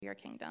your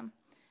kingdom.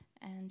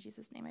 In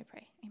Jesus' name I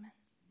pray. Amen.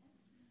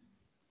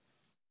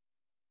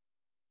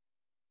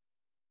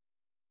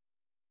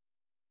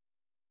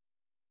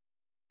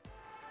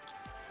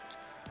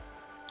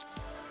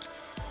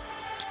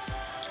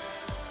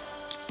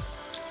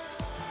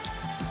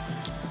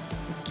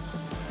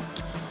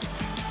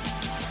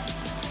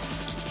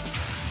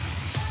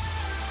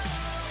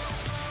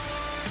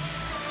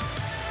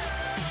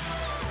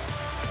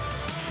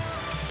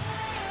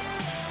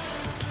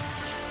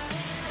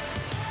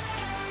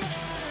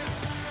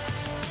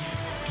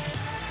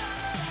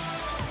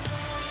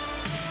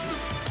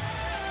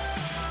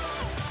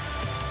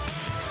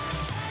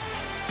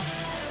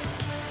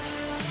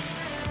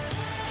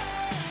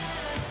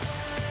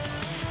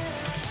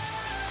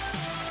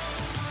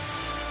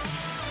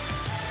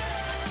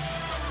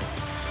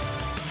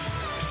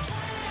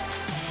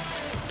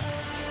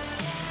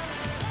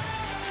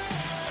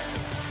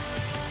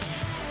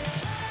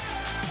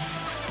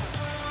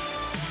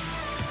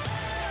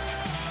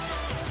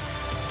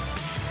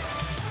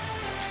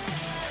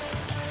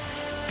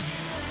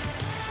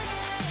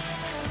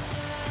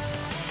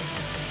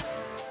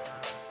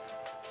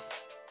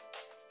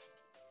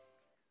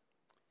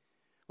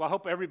 Well, I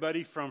hope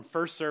everybody from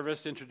first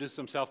service introduced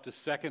themselves to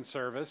second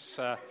service.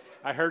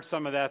 I heard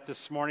some of that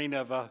this morning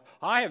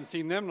I haven't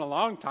seen them in a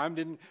long time,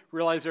 didn't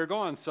realize they were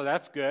going, so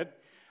that's good.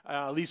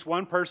 At least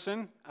one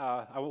person,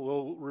 I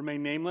will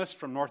remain nameless,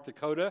 from North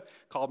Dakota,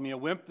 called me a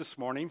wimp this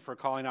morning for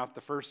calling off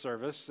the first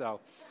service. So,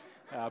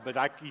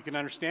 but you can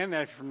understand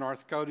that if you're from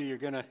North Dakota,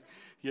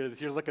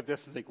 you look at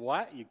this and think,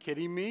 what? You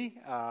kidding me?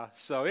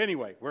 So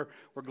anyway, we're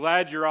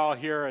glad you're all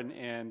here,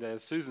 and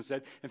as Susan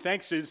said, and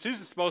thanks, Susan.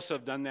 Susan's supposed to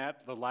have done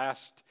that the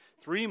last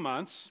 3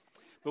 months,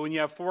 but when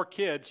you have 4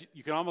 kids,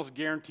 you can almost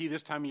guarantee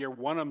this time of year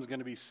one of them is going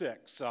to be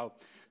sick. So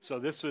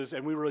this was,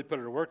 and we really put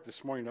it to work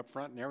this morning up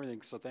front and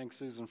everything. So thanks,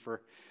 Susan,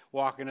 for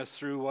walking us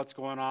through what's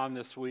going on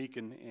this week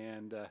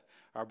and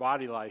our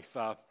body life.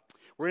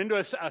 We're into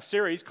a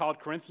series called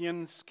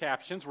Corinthians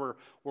Captions. We're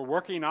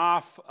working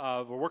our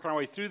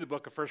way through the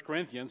book of 1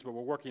 Corinthians, but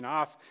we're working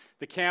off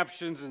the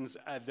captions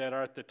that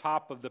are at the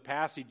top of the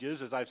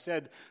passages. As I've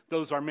said,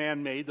 those are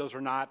man-made. Those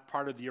are not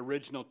part of the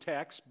original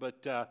text,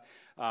 but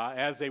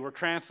as they were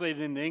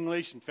translated into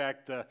English, in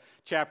fact, the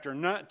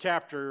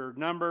chapter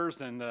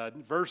numbers and the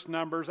verse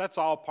numbers, that's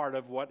all part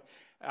of what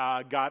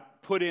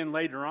got put in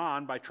later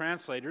on by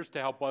translators to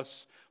help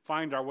us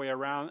find our way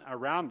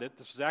around it.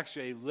 This was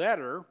actually a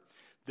letter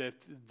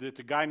that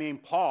a guy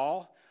named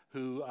Paul,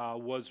 who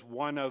was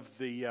some of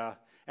the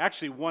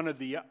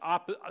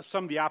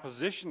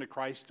opposition to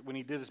Christ when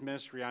he did his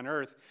ministry on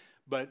earth,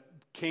 but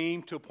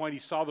came to a point he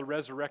saw the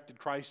resurrected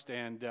Christ,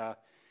 and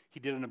he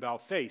did an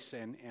about-face.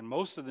 And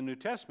most of the New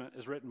Testament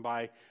is written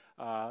by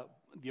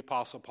the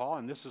Apostle Paul,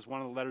 and this is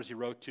one of the letters he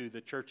wrote to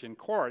the church in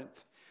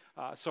Corinth.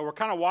 So we're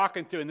kind of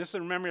walking through, and this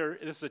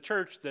is a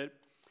church that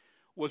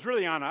was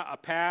really on a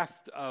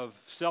path of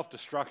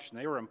self-destruction.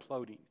 They were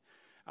imploding.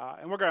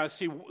 And we're going to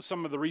see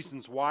some of the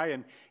reasons why,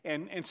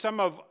 and some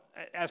of,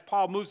 as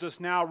Paul moves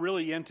us now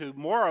really into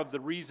more of the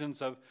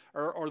reasons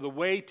or the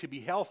way to be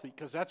healthy,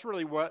 because that's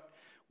really what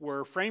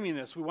we're framing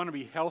this. We want to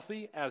be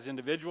healthy as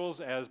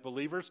individuals, as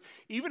believers,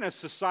 even as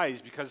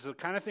societies, because the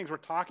kind of things we're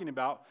talking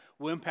about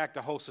will impact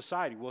a whole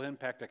society, will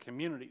impact a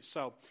community.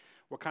 So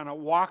we're kind of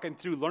walking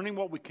through, learning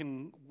what we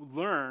can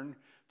learn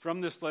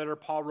from this letter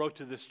Paul wrote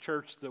to this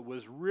church that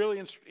was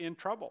really in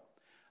trouble,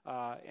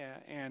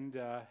 and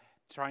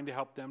trying to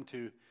help them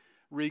to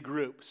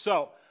regroup.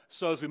 So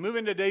as we move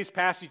into today's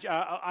passage,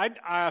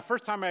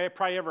 first time I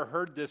probably ever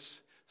heard this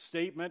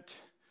statement.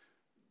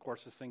 Of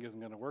course, this thing isn't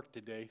going to work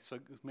today, so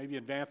maybe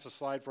advance a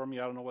slide for me.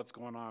 I don't know what's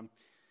going on.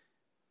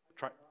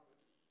 Try.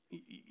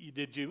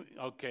 Did you?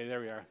 Okay, there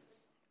we are.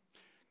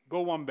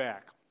 Go one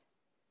back.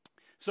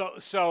 So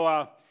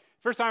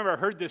first time I ever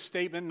heard this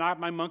statement, not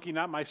my monkey,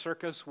 not my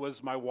circus,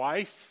 was my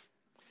wife.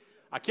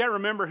 I can't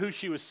remember who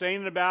she was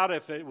saying it about,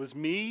 if it was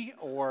me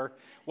or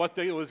what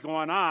was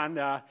going on.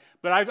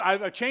 But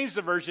I've changed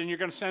the version. You're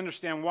going to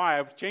understand why.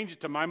 I've changed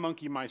it to my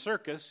monkey, my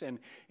circus, and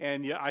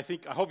I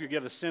hope you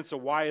get a sense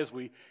of why as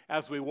we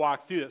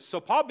walk through this.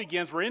 So Paul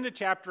begins. We're into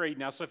chapter 8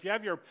 now. So if you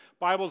have your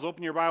Bibles,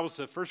 open your Bibles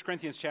to 1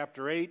 Corinthians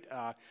chapter 8,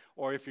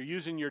 or if you're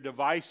using your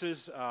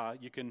devices,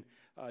 you can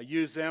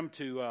use them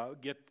to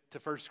get to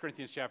 1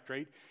 Corinthians chapter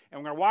 8. And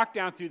we're going to walk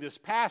down through this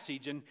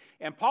passage. And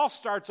Paul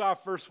starts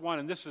off verse 1,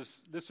 and this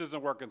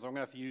isn't working, so I'm going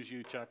to have to use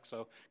you, Chuck.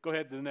 So go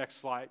ahead to the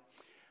next slide.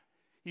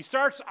 He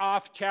starts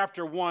off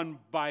chapter 1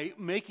 by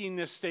making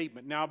this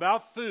statement. Now,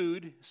 about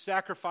food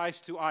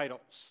sacrificed to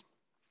idols.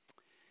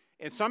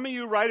 And some of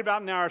you right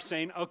about now are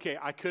saying, okay,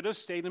 I could have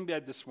stayed in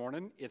bed this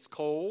morning. It's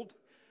cold.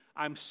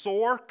 I'm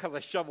sore because I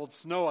shoveled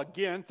snow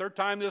again. 3rd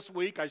time this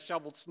week I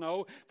shoveled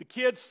snow. The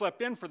kids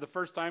slept in for the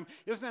first time.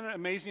 Isn't it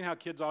amazing how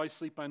kids always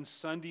sleep on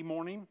Sunday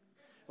morning?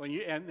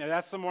 And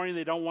that's the morning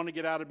they don't want to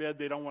get out of bed.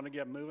 They don't want to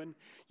get moving.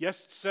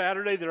 Yes,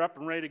 Saturday they're up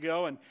and ready to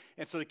go. And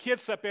so the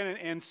kids slept in.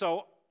 And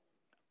so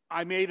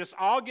I made us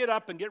all get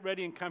up and get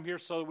ready and come here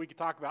so that we could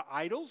talk about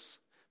idols,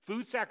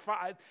 food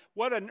sacrifice.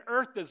 What on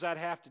earth does that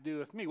have to do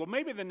with me? Well,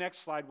 maybe the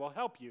next slide will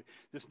help you.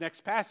 This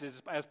next passage,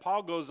 as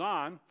Paul goes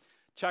on,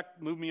 Chuck,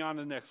 move me on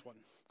to the next one.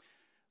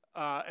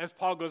 As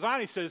Paul goes on,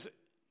 he says,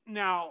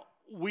 now,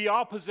 we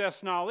all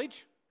possess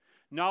knowledge.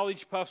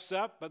 Knowledge puffs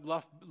up, but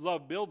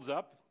love builds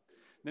up.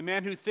 The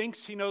man who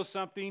thinks he knows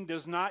something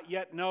does not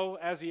yet know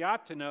as he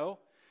ought to know,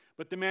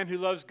 but the man who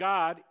loves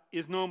God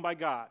is known by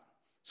God.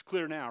 It's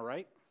clear now,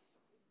 right?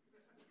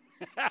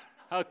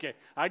 Okay,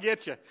 I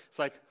get you. It's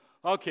like,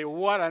 okay,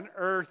 what on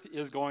earth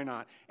is going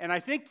on? And I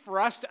think for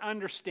us to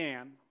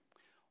understand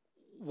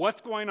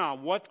what's going on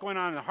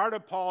in the heart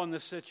of Paul in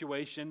this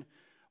situation,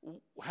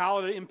 how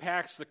it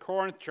impacts the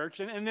Corinth church,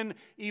 and then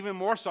even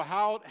more so,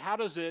 how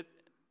does it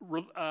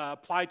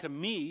apply to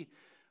me?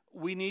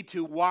 We need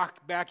to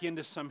walk back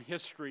into some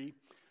history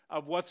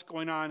of what's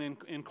going on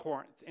in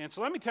Corinth. And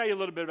so let me tell you a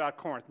little bit about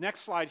Corinth.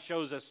 Next slide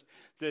shows us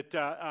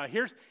that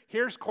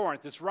here's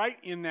Corinth. It's right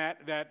in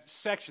that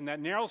section, that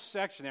narrow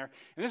section there.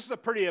 And this is a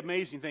pretty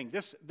amazing thing.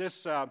 This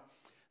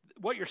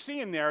what you're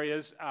seeing there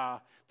is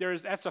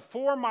that's a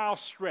 4-mile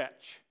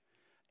stretch.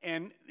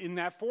 And in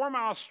that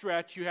 4-mile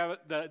stretch, you have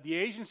the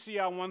Asian Sea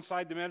on one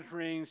side, the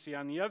Mediterranean Sea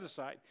on the other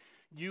side.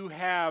 You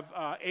have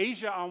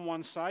Asia on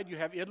one side, you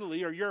have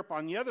Italy or Europe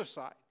on the other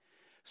side.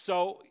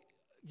 So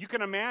you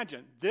can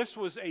imagine, this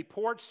was a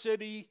port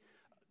city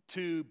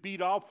to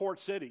beat all port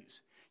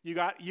cities. You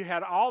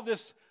had all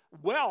this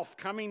wealth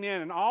coming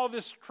in and all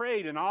this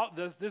trade and all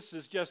this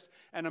is just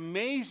an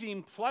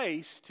amazing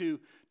place to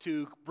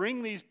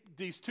bring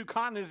these two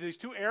continents, these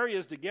two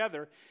areas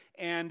together.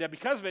 And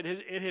because of it,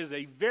 it is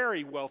a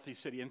very wealthy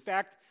city. In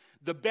fact,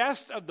 the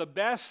best of the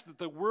best that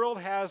the world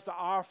has to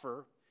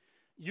offer,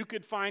 you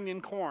could find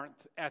in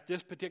Corinth at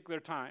this particular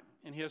time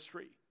in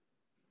history.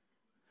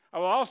 I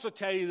will also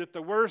tell you that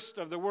the worst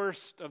of the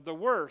worst of the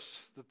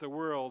worst that the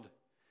world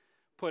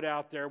put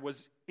out there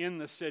was in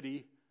the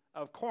city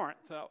of Corinth.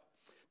 So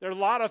there are a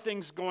lot of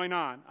things going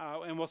on,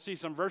 and we'll see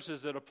some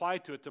verses that apply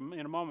to it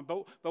in a moment.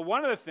 But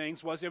one of the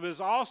things was it was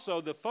also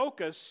the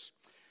focus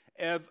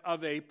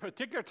of a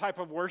particular type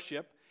of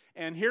worship.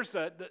 And here's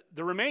the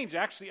remains,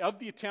 actually, of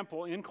the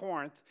temple in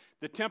Corinth,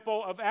 the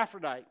temple of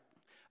Aphrodite.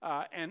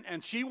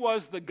 And she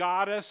was the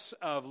goddess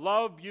of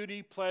love,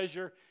 beauty,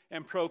 pleasure,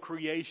 and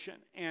procreation.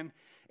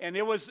 And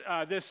it was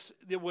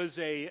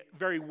a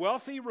very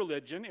wealthy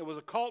religion. It was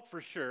a cult for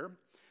sure.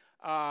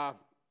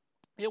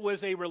 It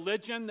was a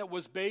religion that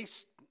was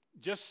based,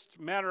 just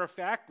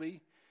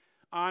matter-of-factly,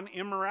 on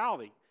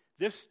immorality.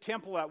 This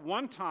temple at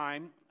one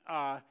time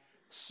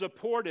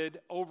supported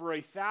over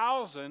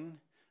 1,000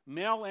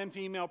 male and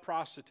female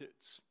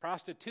prostitutes.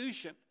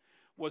 Prostitution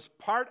was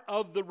part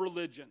of the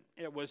religion.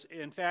 It was,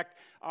 in fact,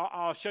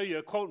 I'll show you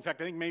a quote. In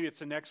fact, I think maybe it's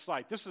the next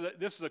slide. This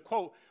is a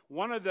quote.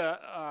 One of the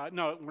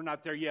no, we're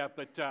not there yet.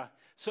 But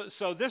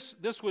so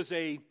this was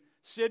a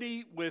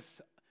city with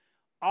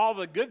all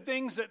the good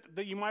things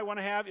that you might want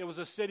to have. It was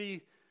a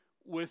city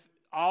with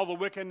all the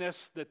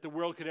wickedness that the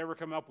world could ever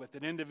come up with,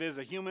 that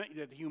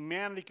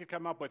humanity could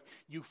come up with.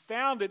 You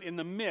found it in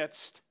the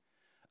midst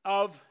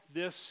of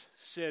this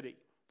city.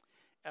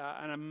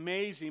 An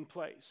amazing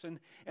place.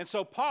 And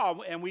so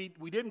Paul, and we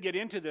didn't get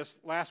into this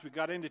last week,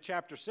 got into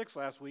chapter 6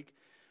 last week,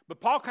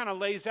 but Paul kind of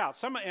lays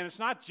out and it's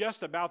not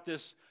just about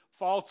this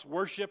false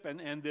worship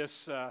and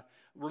this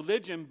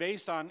religion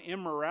based on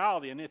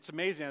immorality. And it's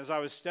amazing, as I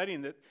was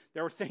studying, that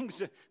there were things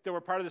that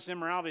were part of this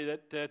immorality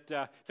that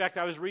in fact,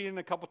 I was reading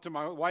a couple to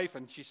my wife,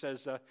 and she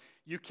says,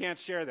 you can't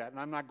share that, and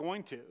I'm not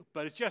going to.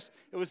 But it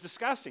was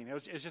disgusting.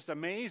 It's just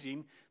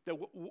amazing that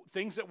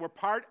things that were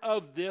part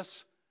of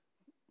this,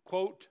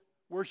 quote,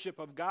 worship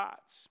of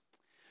God's.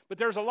 But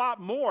there's a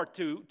lot more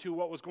to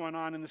what was going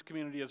on in this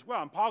community as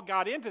well. And Paul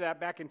got into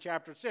that back in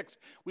chapter 6.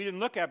 We didn't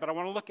look at it, but I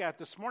want to look at it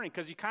this morning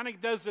because he kind of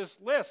does this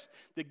list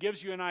that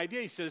gives you an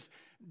idea. He says,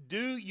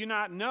 do you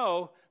not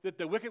know that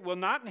the wicked will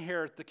not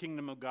inherit the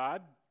kingdom of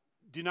God?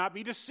 Do not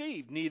be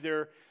deceived.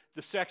 Neither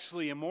the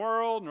sexually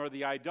immoral, nor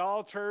the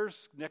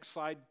idolaters, next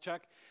slide,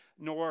 Chuck,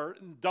 nor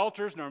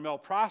adulterers, nor male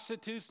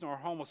prostitutes, nor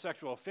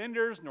homosexual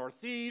offenders, nor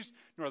thieves,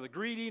 nor the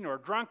greedy, nor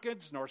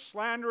drunkards, nor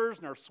slanderers,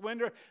 nor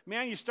swindlers.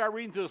 Man, you start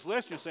reading through this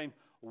list, and you're saying,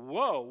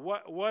 whoa,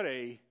 what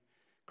a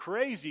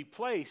crazy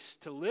place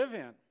to live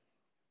in.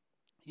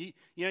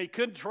 You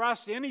couldn't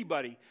trust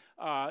anybody.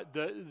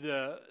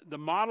 The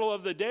model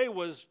of the day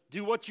was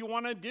do what you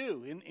want to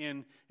do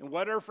in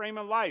whatever frame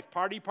of life.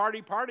 Party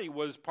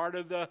was part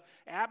of the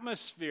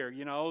atmosphere.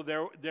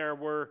 There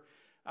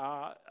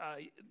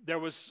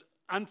was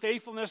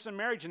unfaithfulness in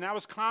marriage, and that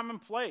was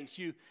commonplace.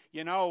 You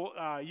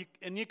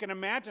can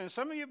imagine,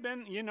 some of you have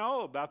been,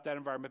 about that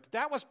environment, but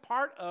that was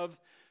part of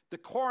the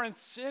Corinth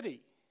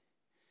city.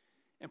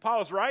 And Paul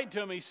is writing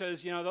to him, he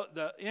says,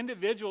 the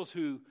individuals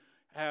who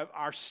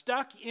are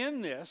stuck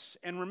in this,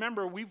 and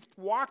remember, we've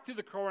walked through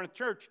the Corinth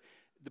church.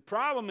 The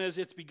problem is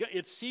it's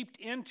seeped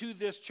into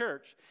this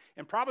church,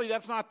 and probably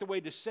that's not the way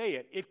to say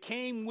it. It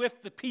came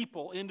with the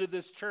people into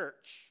this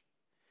church.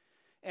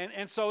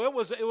 And so it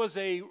was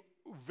a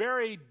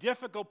very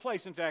difficult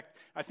place. In fact,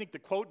 I think the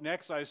quote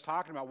next I was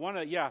talking about,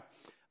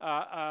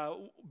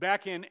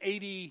 back in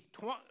AD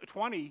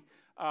 20,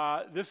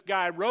 this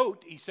guy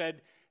wrote, he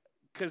said,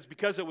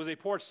 because it was a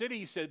port city,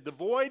 he said, the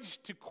voyage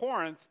to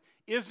Corinth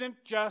isn't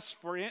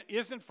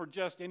for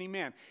just any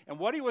man. And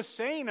what he was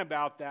saying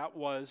about that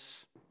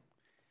was,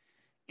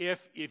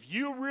 if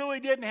you really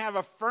didn't have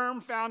a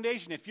firm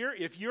foundation, if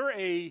you're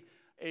a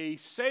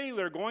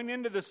sailor going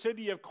into the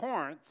city of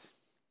Corinth,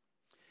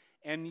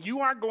 and you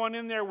aren't going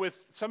in there with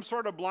some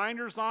sort of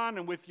blinders on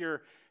and with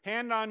your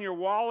hand on your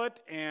wallet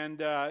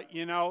and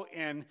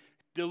and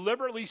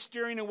deliberately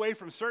steering away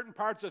from certain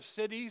parts of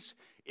cities,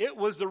 it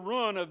was the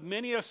ruin of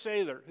many a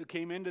sailor who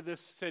came into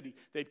this city.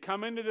 They'd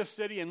come into this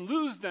city and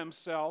lose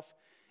themselves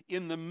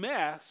in the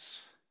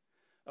mess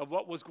of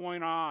what was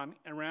going on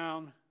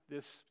around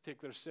this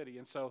particular city.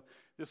 And so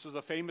this was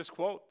a famous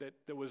quote that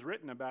was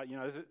written about,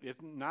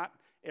 not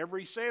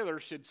every sailor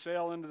should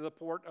sail into the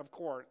port of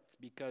Corinth,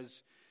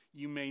 because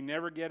you may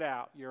never get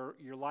out. Your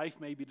life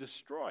may be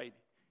destroyed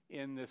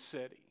in this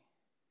city.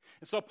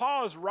 And so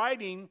Paul is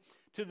writing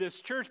to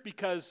this church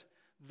because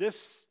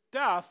this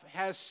stuff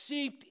has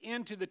seeped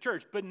into the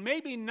church, but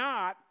maybe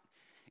not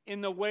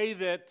in the way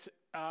that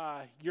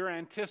you're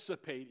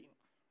anticipating.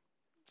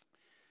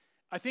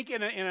 I think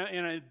in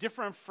a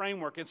different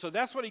framework, and so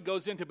that's what he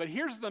goes into. But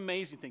here's the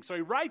amazing thing. So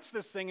he writes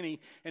this thing,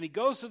 and he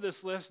goes to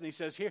this list, and he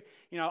says here,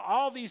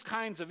 all these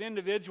kinds of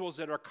individuals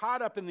that are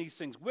caught up in these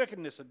things: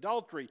 wickedness,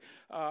 adultery,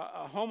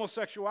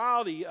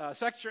 homosexuality,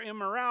 sexual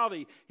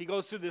immorality. He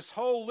goes through this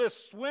whole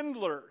list: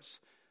 swindlers,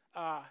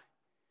 and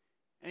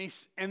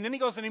then he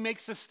goes and he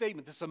makes this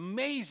statement, this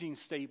amazing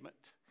statement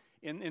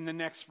in the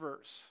next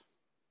verse.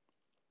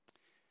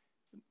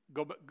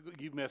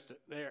 You missed it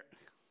there.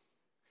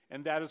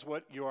 And that is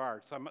what you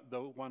are.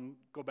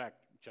 Go back,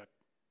 Chuck.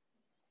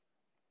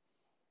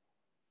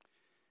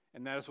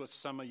 And that is what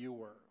some of you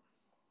were.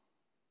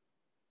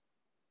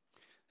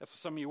 That's what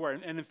some of you were.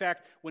 And in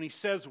fact, when he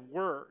says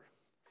were,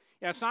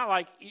 it's not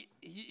like,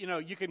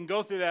 you can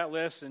go through that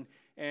list and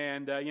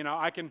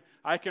I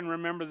can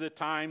remember the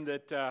time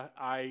that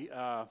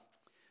I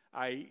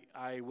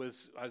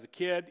was a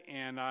kid,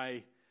 and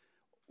I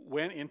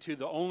went into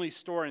the only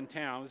store in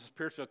town. This is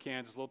Pierceville,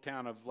 Kansas, a little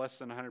town of less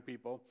than 100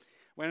 people.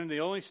 Went into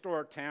the only store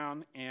in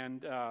town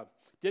and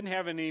didn't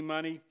have any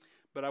money,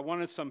 but I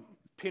wanted some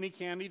penny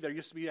candy. There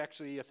used to be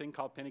actually a thing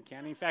called penny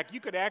candy. In fact,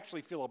 you could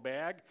actually fill a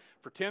bag.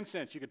 For 10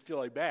 cents, you could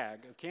fill a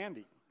bag of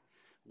candy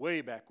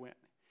way back when.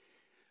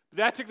 But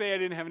that took the day I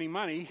didn't have any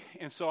money,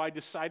 and so I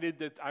decided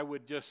that I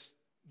would just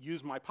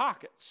use my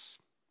pockets.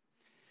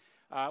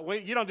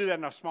 You don't do that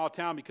in a small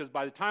town, because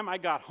by the time I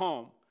got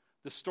home,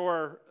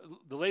 the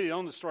lady that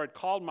owned the store had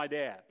called my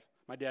dad.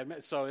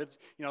 So it's,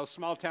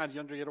 small towns,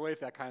 you don't get away with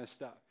that kind of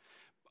stuff.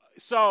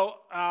 So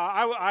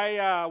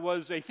I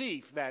was a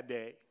thief that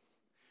day.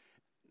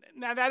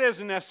 Now, that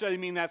doesn't necessarily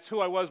mean that's who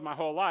I was my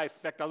whole life.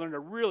 In fact, I learned a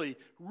really,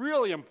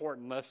 really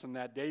important lesson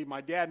that day. My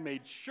dad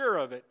made sure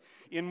of it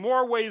in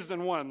more ways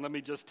than one, let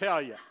me just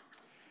tell you.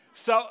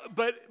 So,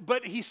 but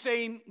he's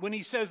saying, when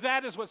he says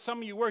that is what some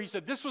of you were, he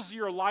said this was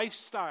your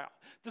lifestyle.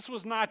 This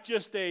was not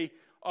just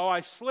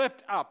I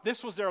slipped up.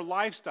 This was their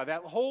lifestyle.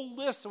 That whole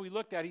list that we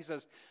looked at, he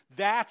says,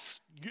 that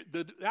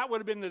would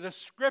have been the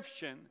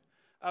description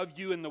of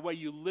you and the way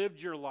you lived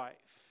your life.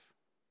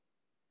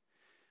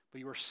 But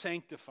you were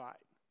sanctified.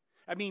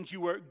 That means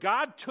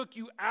God took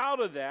you out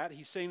of that,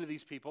 he's saying to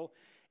these people,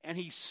 and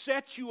he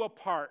set you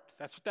apart.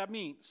 That's what that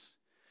means.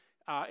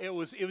 It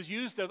was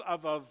used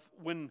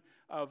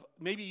of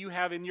maybe you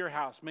have in your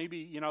house,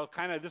 maybe,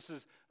 this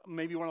is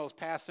maybe one of those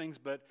past things,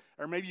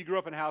 or maybe you grew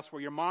up in a house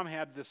where your mom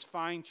had this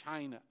fine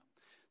china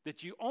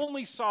that you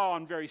only saw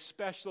on very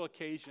special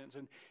occasions.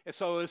 And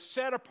so it was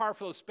set apart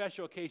for those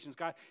special occasions.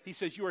 God, he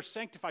says, you are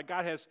sanctified.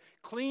 God has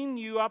cleaned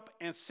you up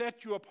and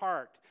set you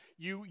apart.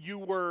 You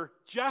were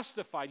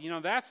justified.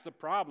 That's the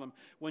problem.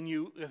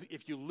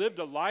 If you lived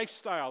a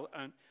lifestyle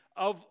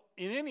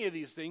in any of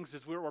these things,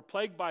 is we're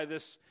plagued by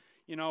this,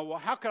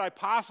 how could I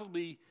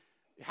possibly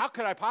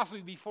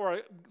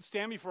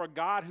stand before a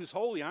God who's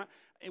holy,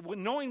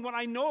 knowing what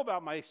I know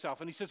about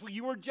myself? And he says, well,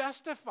 you were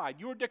justified.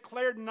 You were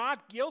declared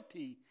not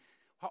guilty.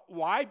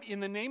 Why? In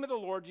the name of the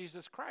Lord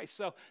Jesus Christ.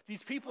 So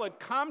these people had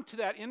come to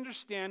that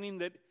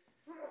understanding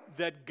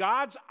that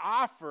God's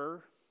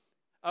offer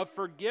of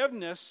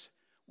forgiveness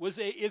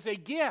is a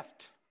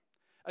gift.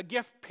 A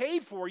gift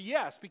paid for,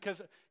 yes,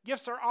 because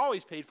gifts are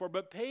always paid for,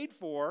 but paid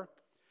for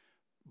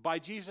by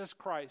Jesus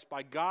Christ,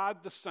 by God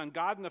the Son,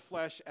 God in the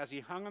flesh, as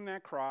he hung on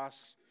that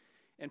cross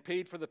and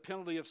paid for the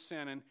penalty of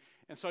sin.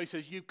 And so he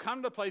says, you've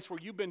come to a place where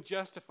you've been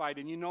justified,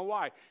 and you know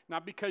why.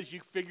 Not because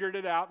you figured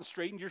it out and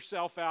straightened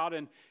yourself out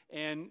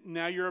and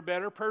now you're a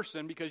better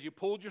person because you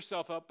pulled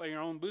yourself up by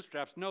your own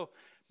bootstraps. No,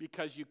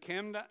 because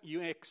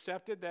you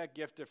accepted that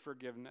gift of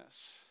forgiveness.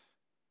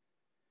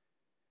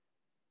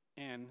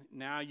 And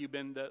now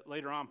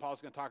later on,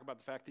 Paul's going to talk about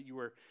the fact that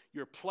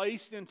you're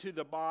placed into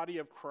the body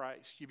of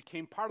Christ. You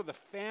became part of the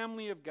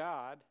family of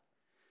God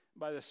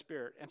by the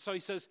Spirit. And so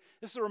he says,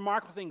 this is a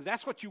remarkable thing.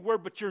 That's what you were,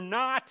 but you're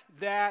not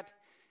that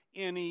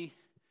anymore.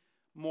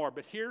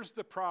 But here's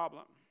the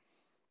problem.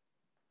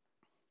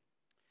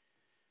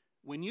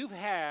 when you've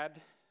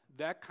had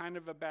that kind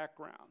of a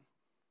background,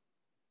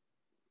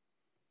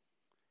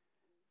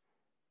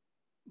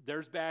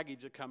 there's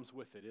baggage that comes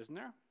with it, isn't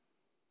there?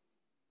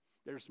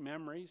 There's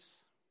memories.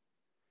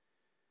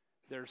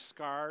 There's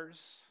scars.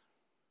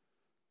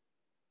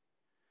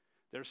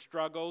 There's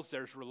struggles.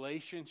 There's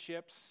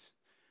relationships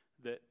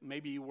that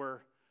maybe you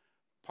were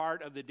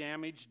part of the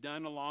damage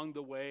done along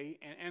the way.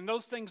 And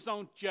those things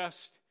don't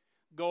just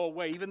go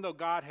away, even though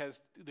God has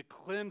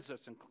cleansed us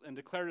and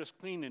declared us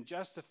clean and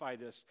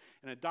justified us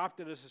and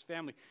adopted us as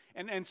family.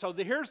 And so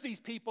here's these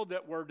people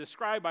that were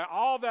described by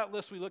all that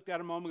list we looked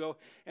at a moment ago,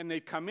 and they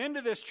come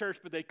into this church,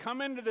 but they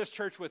come into this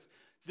church with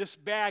this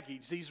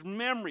baggage, these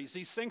memories,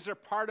 these things are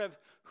part of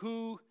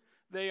who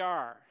they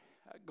are.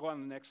 Go on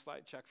the next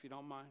slide, Chuck, if you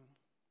don't mind.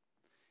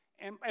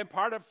 And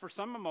part of, for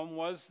some of them,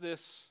 was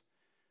this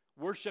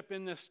worship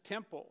in this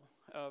temple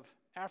of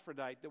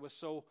Aphrodite that was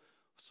so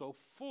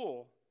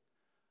full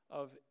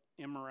of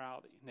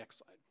immorality. Next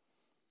slide.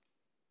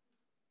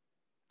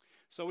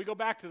 So we go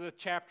back to the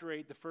chapter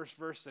 8, the first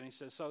verse, and he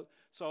says,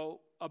 so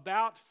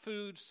about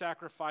food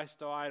sacrificed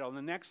to idol. And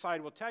the next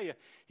slide will tell you,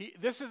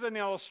 this is an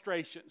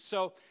illustration.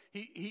 So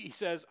he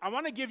says, I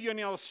want to give you an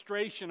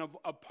illustration of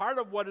a part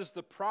of what is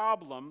the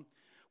problem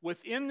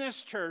within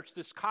this church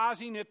that's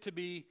causing it to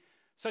be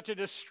such a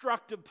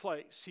destructive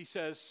place. He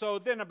says, so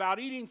then about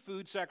eating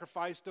food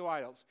sacrificed to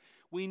idols.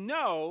 We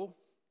know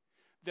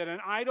that an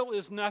idol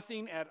is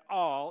nothing at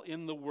all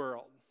in the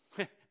world.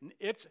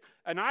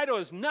 An idol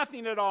is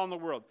nothing at all in the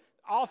world.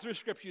 All through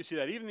Scripture you see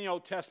that. Even the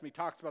Old Testament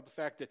talks about the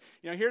fact that,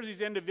 here's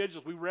these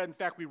individuals we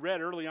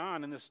read early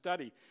on in this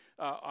study,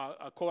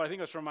 a quote, I think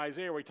it was from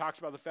Isaiah, where he talks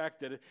about the fact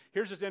that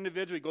here's this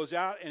individual, he goes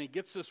out and he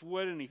gets this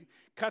wood and he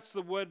cuts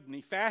the wood and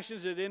he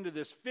fashions it into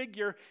this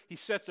figure. He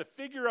sets a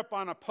figure up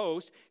on a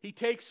post. He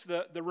takes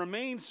the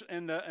remains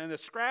and the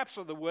scraps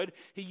of the wood.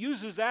 He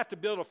uses that to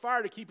build a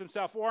fire to keep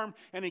himself warm,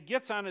 and he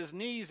gets on his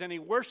knees and he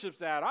worships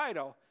that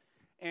idol.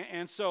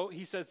 And so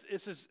he says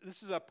this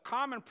is a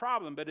common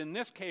problem, but in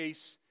this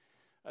case,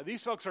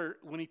 these folks are,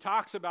 when he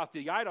talks about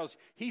the idols,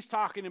 he's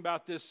talking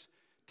about this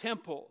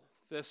temple,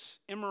 this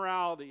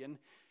immorality. And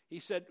he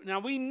said, now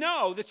we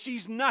know that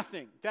she's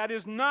nothing. That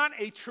is not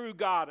a true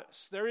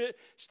goddess.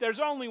 There's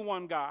only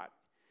one God.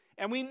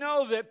 And we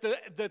know that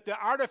the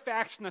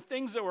artifacts and the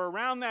things that were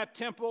around that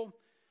temple,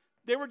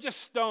 they were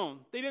just stone.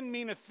 They didn't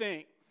mean a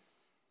thing.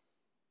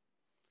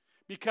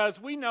 Because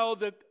we know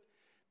that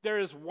there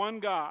is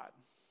one God.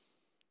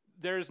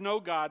 There is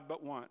no God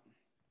but one.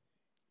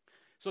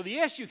 So the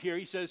issue here,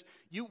 he says,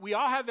 we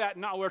all have that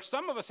knowledge, or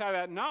some of us have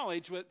that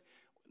knowledge, but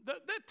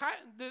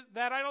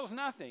that idol is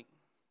nothing.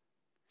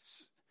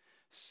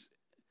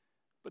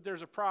 But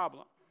there's a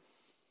problem.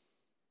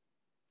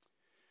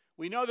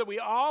 We know that we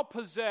all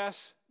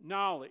possess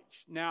knowledge.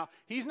 Now,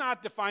 he's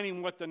not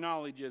defining what the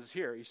knowledge is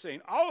here. He's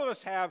saying all of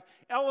us have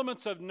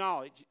elements of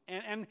knowledge,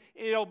 and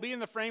it'll be in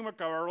the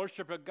framework of our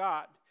worship of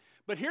God.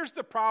 But here's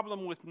the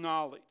problem with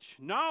knowledge.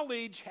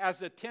 Knowledge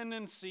has a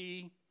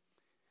tendency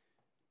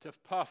to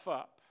puff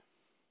up.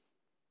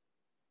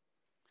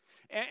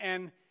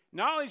 And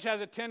knowledge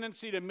has a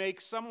tendency to make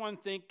someone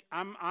think,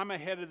 I'm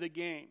ahead of the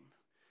game.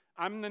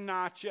 I'm the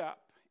notch up.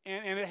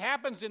 And it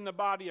happens in the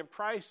body of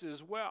Christ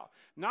as well.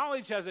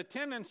 Knowledge has a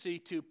tendency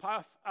to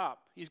puff up.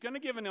 He's going to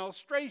give an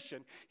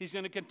illustration. He's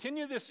going to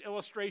continue this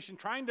illustration,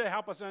 trying to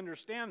help us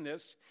understand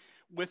this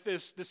with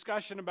this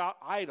discussion about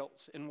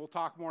idols. And we'll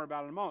talk more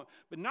about it in a moment.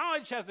 But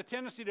knowledge has a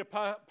tendency to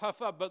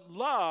puff up, but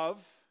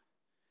love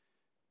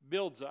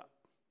builds up.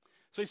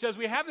 So he says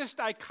we have this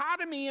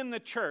dichotomy in the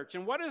church,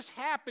 and what is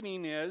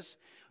happening is,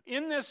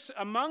 in this,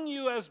 among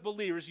you as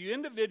believers, you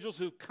individuals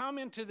who've come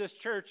into this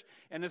church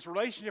and this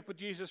relationship with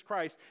Jesus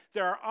Christ,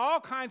 there are all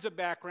kinds of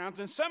backgrounds,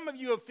 and some of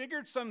you have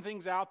figured some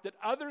things out that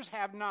others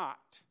have not.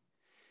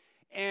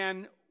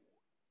 And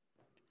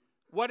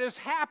what has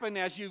happened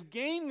as you've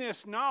gained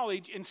this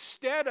knowledge,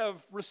 instead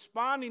of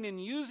responding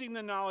and using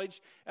the knowledge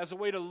as a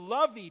way to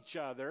love each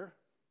other,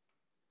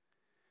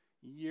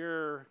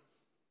 you're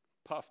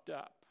puffed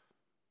up.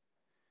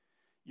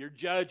 You're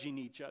judging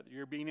each other.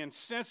 You're being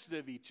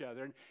insensitive to each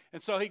other.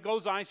 And so he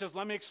goes on, he says,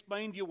 let me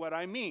explain to you what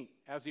I mean,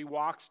 as he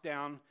walks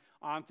down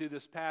on through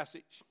this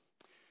passage.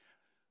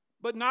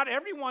 But not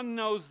everyone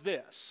knows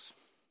this.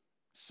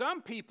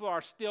 Some people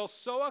are still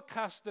so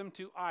accustomed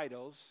to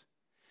idols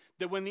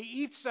that when they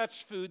eat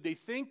such food, they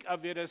think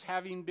of it as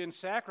having been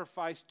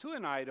sacrificed to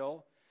an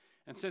idol,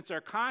 and since their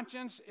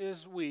conscience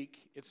is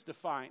weak, it's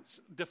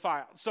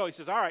defiled. So he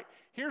says, all right,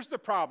 here's the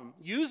problem.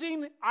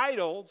 Using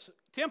idols,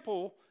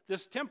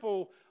 this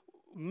temple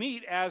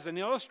meat as an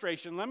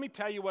illustration, let me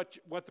tell you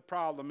what the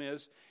problem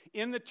is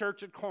in the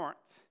church at Corinth.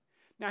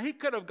 Now, he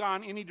could have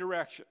gone any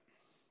direction.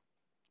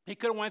 He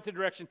could have went the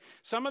direction.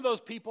 Some of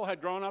those people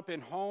had grown up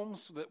in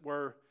homes that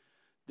were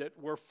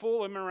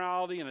full of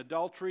immorality and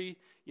adultery,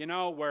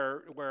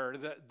 where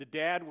the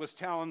dad was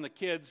telling the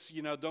kids,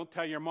 don't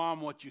tell your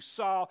mom what you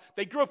saw.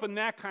 They grew up in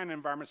that kind of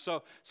environment.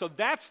 So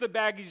that's the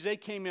baggage they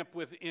came up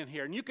with in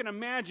here. And you can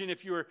imagine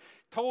if you were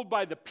told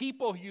by the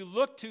people you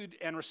look to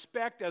and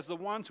respect as the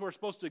ones who are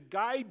supposed to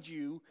guide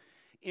you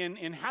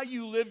in how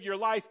you lived your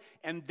life,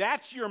 and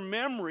that's your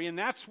memory, and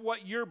that's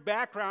what your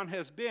background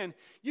has been,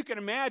 you can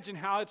imagine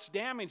how it's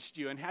damaged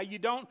you and how you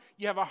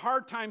have a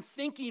hard time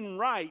thinking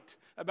right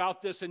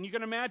about this, and you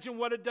can imagine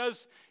what it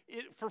does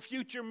for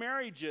future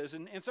marriages.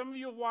 And some of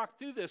you have walked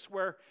through this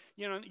where,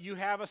 you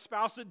have a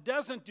spouse that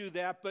doesn't do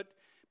that,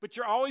 but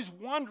you're always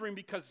wondering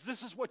because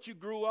this is what you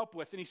grew up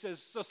with. And he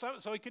says,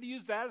 so he could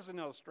use that as an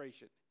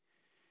illustration.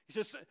 He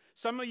says,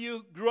 some of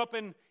you grew up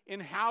in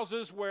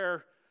houses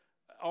where,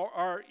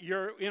 or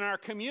you're in our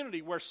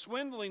community where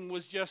swindling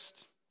was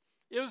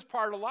it was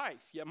part of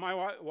life. Yeah,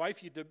 my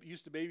wife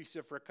used to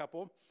babysit for a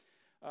couple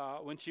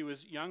when she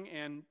was young,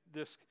 and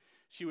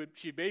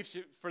she'd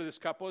babysit for this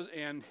couple,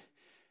 and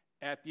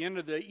at the end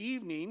of the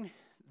evening,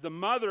 the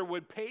mother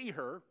would pay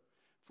her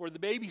for the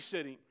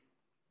babysitting.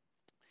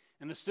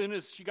 And as soon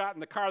as she got in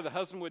the car, the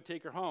husband would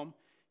take her home.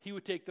 He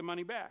would take the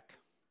money back.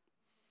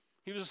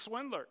 He was a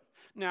swindler.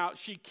 Now,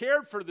 she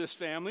cared for this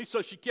family,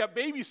 so she kept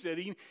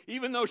babysitting,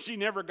 even though she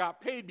never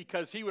got paid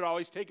because he would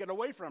always take it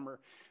away from her.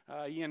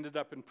 He ended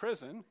up in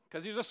prison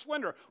because he was a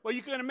swindler. Well,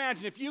 you can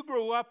imagine if you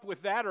grew up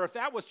with that, or if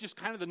that was just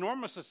kind of the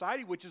norm of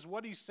society, which is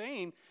what he's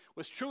saying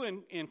was true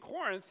in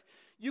Corinth,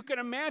 you can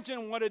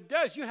imagine what it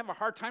does. You have a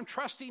hard time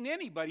trusting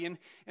anybody. And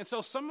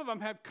so some of them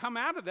have come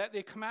out of that.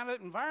 They come out of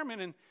that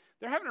environment, and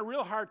they're having a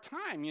real hard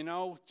time,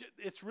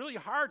 It's really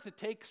hard to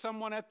take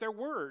someone at their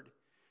word.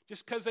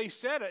 Just because they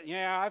said it.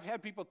 Yeah, I've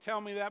had people tell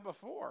me that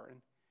before.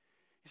 And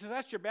he says,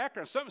 that's your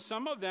background.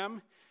 Some of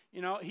them,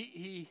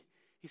 he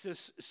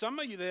says, some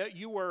of you that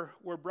you were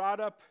brought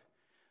up,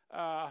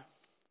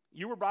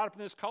 in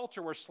this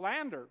culture where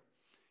slander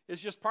is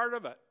just part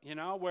of it,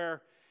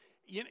 where,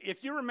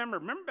 if you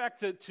remember back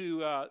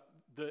to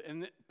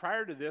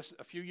prior to this,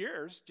 a few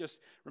years, just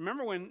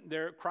remember when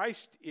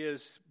Christ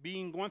is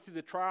going through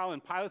the trial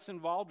and Pilate's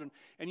involved,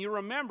 and you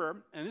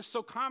remember, and this is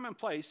so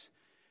commonplace,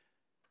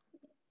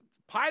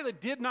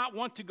 Pilate did not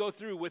want to go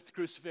through with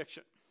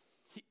crucifixion.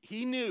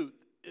 He knew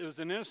it was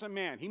an innocent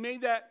man. He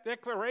made that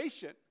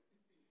declaration.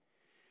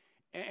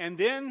 And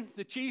then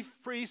the chief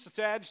priest, the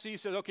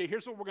Sadducees, said, okay,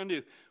 here's what we're going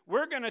to do.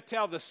 We're going to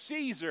tell the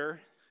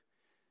Caesar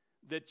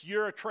that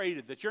you're a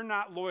traitor, that you're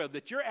not loyal,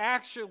 that you're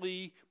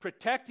actually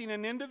protecting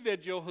an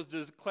individual who's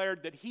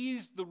declared that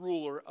he's the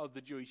ruler of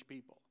the Jewish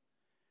people.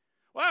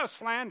 Well, that was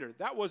slander.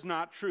 That was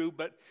not true,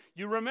 but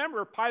you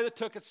remember Pilate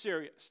took it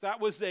serious. That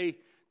was the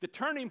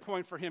turning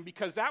point for him,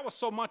 because that was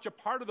so much a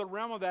part of the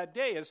realm of that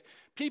day, is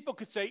people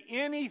could say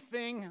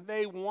anything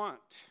they want.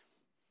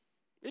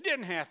 It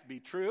didn't have to be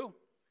true,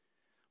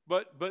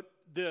 but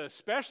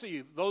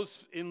especially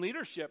those in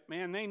leadership,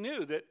 man, they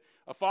knew that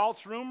a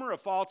false rumor, a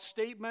false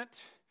statement,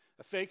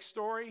 a fake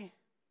story,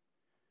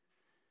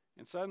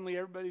 and suddenly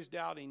everybody's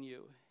doubting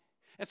you.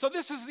 And so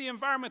this is the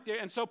environment there.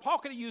 And so Paul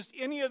could have used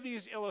any of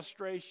these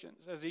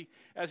illustrations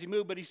as he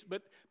moved,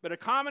 but a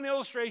common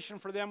illustration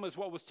for them was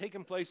what was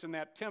taking place in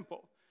that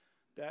temple,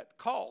 that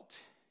cult.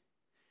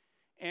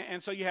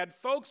 And so you had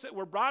folks that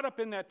were brought up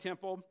in that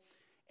temple,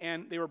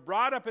 and they were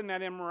brought up in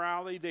that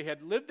immorality. They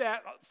had lived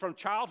that from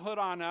childhood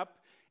on up,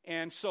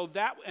 and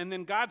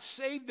then God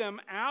saved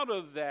them out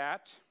of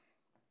that.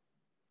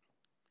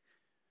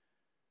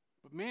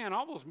 But man,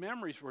 all those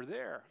memories were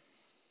there.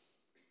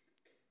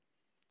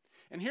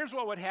 And here's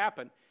what would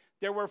happen.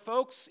 There were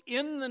folks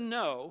in the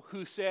know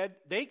who said,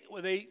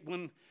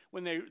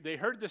 when they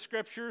heard the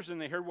scriptures and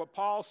they heard what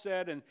Paul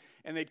said,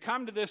 and they'd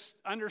come to this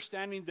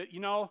understanding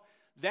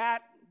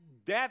that,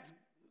 that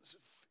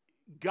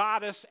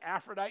goddess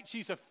Aphrodite,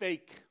 she's a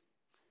fake.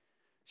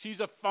 She's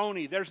a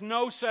phony. There's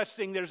no such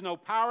thing. There's no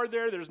power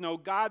there. There's no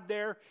God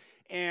there.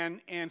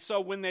 And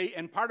so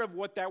part of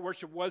what that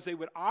worship was, they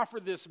would offer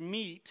this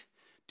meat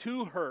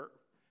to her.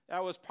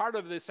 That was part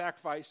of the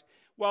sacrifice.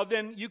 Well,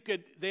 then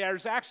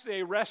there's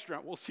actually a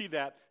restaurant. We'll see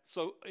that.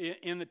 So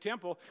in the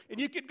temple, and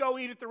you could go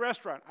eat at the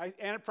restaurant.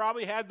 And it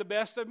probably had the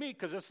best of meat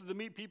because this is the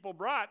meat people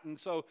brought. And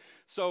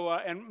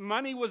and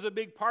money was a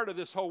big part of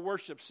this whole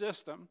worship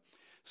system.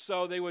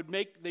 So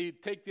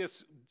they'd take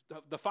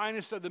the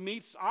finest of the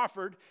meats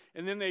offered,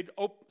 and then they'd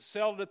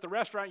sell it at the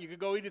restaurant. You could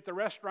go eat at the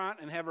restaurant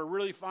and have a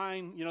really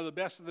fine, the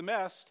best of the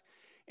best.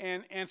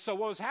 And so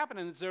what was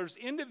happening is there's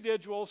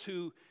individuals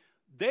who,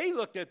 they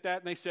looked at that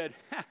and they said,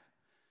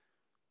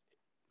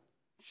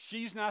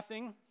 she's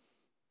nothing,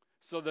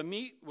 so the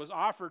meat was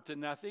offered to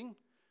nothing,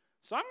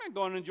 so I'm going to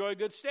go and enjoy a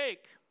good steak.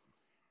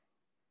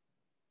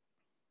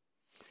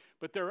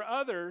 But there are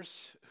others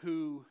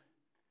who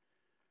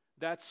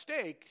that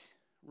steak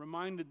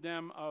reminded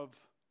them of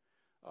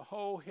a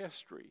whole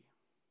history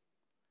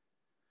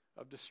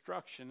of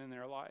destruction in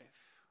their life.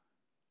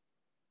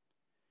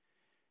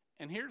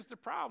 And here's the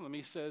problem.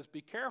 He says,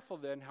 be careful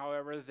then,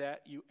 however,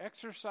 that the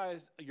exercise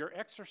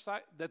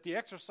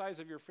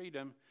of your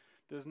freedom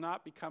does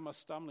not become a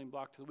stumbling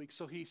block to the weak.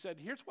 So he said,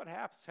 here's what's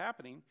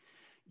happening.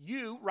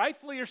 You,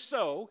 rightfully or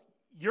so,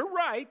 you're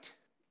right,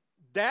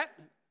 that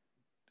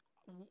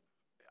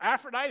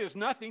Aphrodite is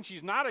nothing.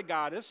 She's not a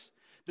goddess.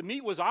 The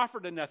meat was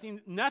offered to nothing.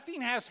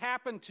 Nothing has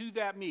happened to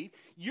that meat.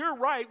 You're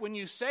right when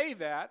you say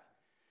that.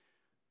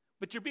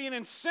 but you're being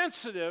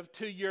insensitive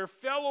to your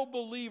fellow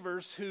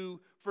believers who,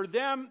 for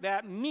them,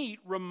 that meat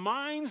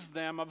reminds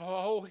them of a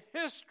whole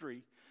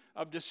history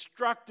of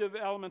destructive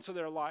elements of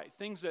their life,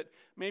 things that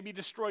maybe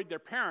destroyed their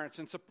parents,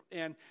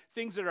 and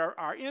things that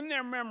are in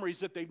their memories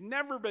that they've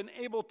never been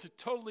able to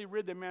totally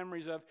rid their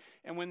memories of.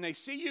 And when they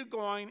see you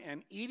going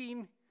and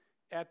eating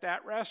at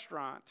that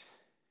restaurant,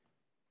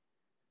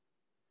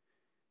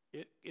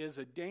 it is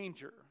a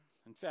danger.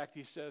 In fact,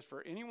 he says,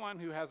 for anyone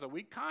who has a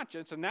weak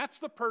conscience, and that's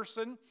the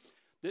person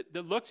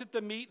that looks at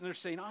the meat and they're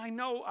saying, I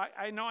know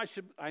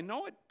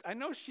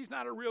she's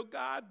not a real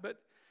God, but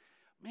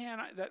man,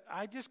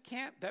 I just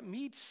can't. That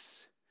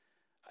meat's,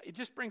 it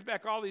just brings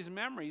back all these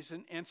memories,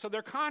 and so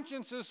their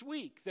conscience is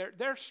weak.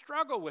 Their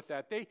struggle with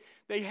that.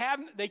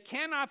 They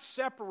cannot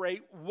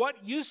separate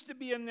what used to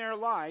be in their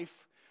life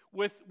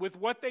with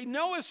what they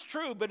know is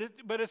true, but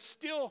it's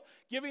still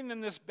giving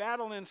them this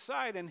battle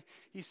inside. And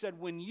he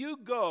said, when you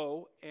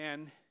go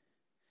and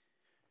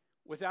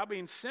without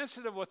being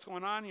sensitive to what's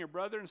going on in your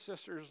brother and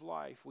sister's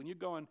life, when you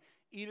go and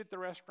eat at the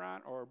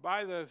restaurant or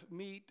buy the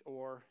meat,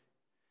 or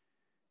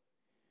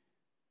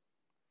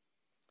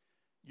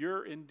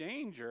you're in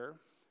danger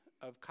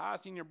of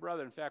causing your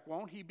brother. In fact,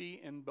 won't he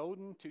be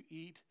emboldened to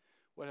eat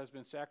what has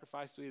been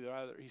sacrificed to either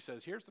other? He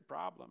says, here's the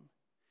problem,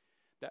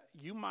 that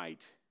you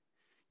might,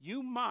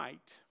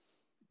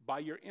 by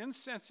your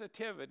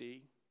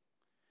insensitivity,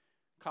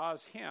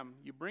 cause him,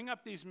 you bring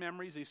up these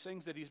memories, these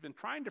things that he's been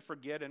trying to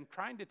forget and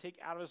trying to take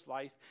out of his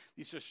life,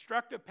 these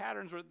destructive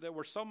patterns that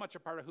were so much a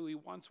part of who he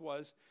once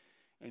was,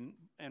 and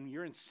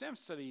your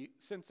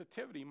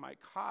insensitivity might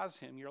cause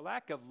him, your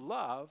lack of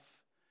love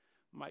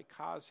might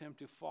cause him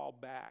to fall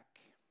back.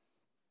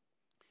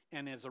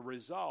 And as a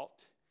result,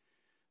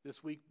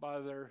 this weak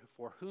brother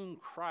for whom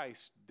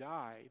Christ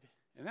died,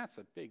 and that's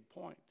a big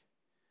point,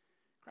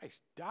 Christ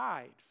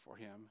died for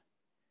him,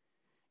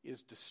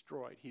 is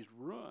destroyed. He's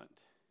ruined.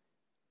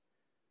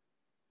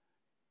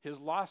 His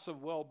loss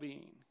of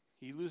well-being,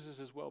 he loses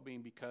his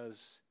well-being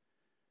because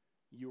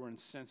you were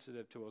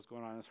insensitive to what was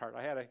going on in his heart.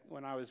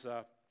 When I was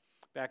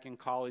back in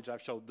college,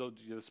 I've showed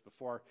you this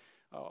before,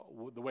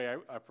 the way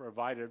I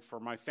provided for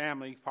my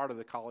family, part of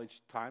the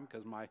college time,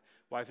 because my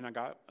wife and I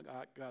got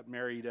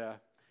married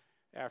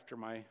after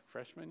my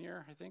freshman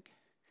year, I think.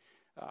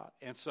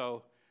 And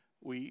so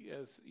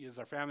as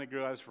our family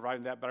grew, I was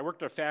providing that. But I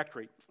worked at a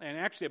factory. And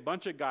actually a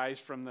bunch of guys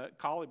from the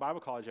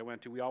Bible college I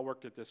went to, we all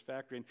worked at this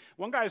factory. And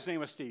one guy's name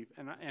was Steve.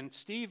 And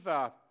Steve,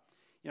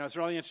 it's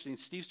really interesting.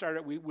 Steve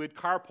started, we'd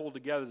carpool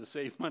together to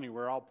save money.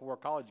 We're all poor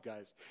college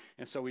guys.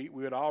 And so we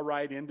would all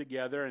ride in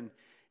together,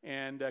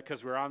 and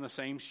because we were on the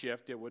same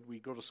shift,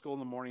 we'd go to school in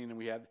the morning, and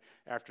we had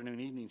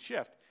afternoon, evening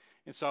shift.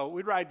 And so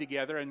we'd ride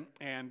together,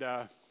 and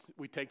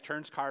we'd take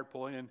turns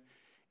carpooling.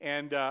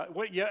 And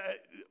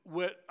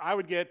what I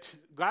would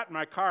got in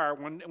my car,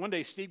 one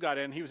day Steve got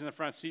in, he was in the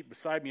front seat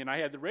beside me, and I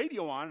had the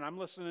radio on, and I'm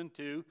listening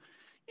to,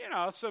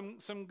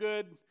 some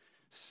good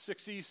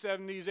 60s,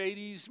 70s,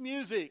 80s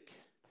music,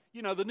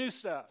 the new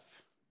stuff,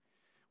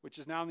 which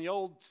is now in the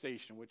old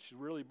station, which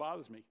really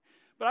bothers me.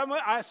 But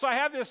so I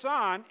have this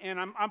on, and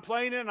I'm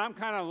playing it, and I'm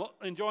kind of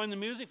enjoying the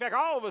music. In fact,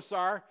 all of us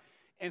are.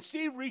 And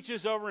Steve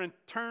reaches over and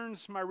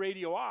turns my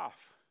radio off.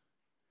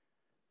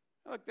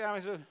 I looked down, I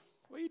said,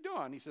 what are you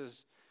doing? He says,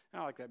 I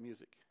don't like that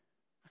music.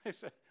 I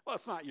said, well,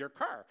 it's not your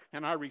car.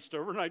 And I reached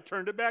over and I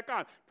turned it back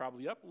on.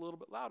 Probably up a little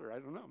bit louder. I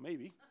don't know,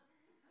 maybe.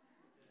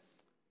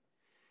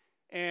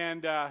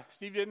 And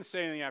Steve didn't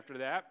say anything after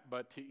that,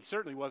 but he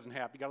certainly wasn't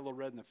happy. He got a little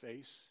red in the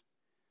face.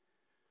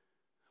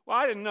 Well,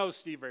 I didn't know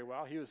Steve very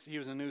well. He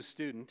was a new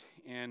student.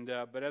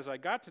 But as I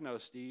got to know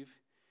Steve,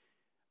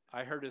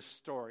 I heard his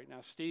story. Now,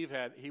 Steve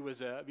he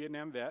was a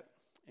Vietnam vet,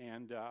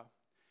 and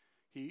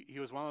he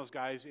was one of those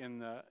guys in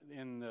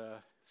the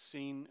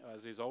scene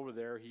as he's over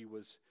there. He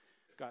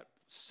got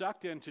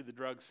sucked into the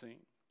drug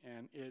scene,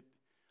 and it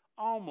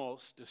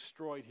almost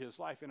destroyed his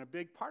life. And a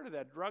big part of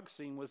that drug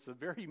scene was the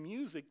very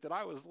music that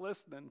I was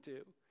listening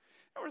to.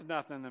 There was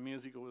nothing in the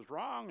music that was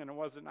wrong, and it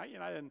wasn't. I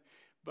didn't.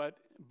 But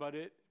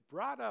it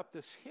brought up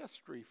this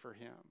history for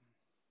him.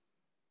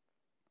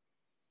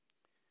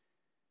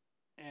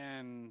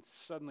 And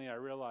suddenly I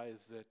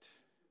realized that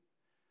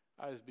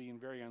I was being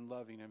very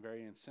unloving and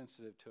very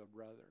insensitive to a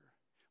brother.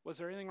 Was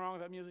there anything wrong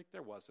with that music?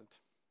 There wasn't.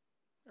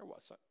 There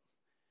wasn't.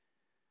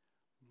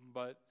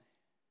 But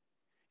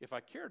if I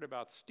cared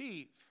about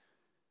Steve,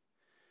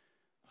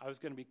 I was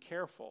going to be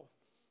careful.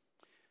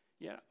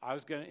 Yeah, I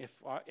was going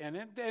to, and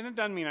it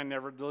doesn't mean I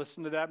never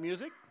listen to that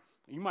music.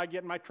 You might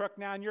get in my truck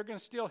now and you're going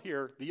to still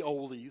hear the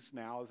oldies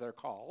now, as they're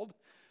called.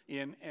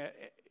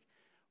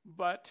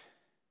 But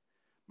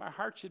my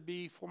heart should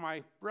be for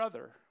my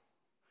brother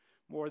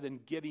more than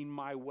getting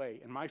my way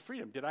and my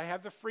freedom. Did I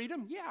have the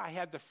freedom? Yeah, I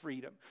had the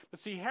freedom. But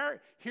see,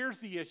 here's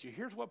the issue.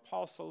 Here's what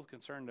Paul's so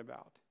concerned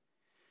about,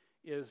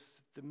 is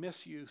the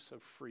misuse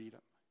of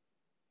freedom,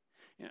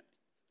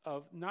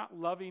 of not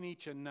loving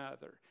each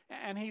another.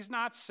 And he's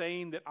not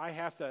saying that I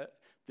have to,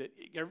 that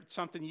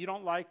something you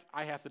don't like,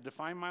 I have to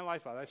define my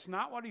life by. That's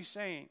not what he's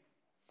saying.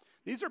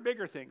 These are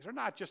bigger things. They're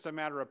not just a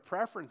matter of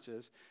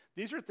preferences.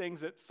 These are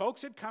things that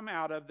folks had come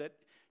out of that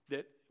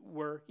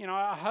were,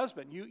 a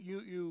husband.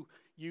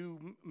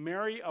 You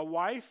marry a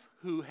wife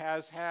who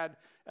has had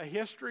a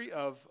history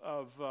of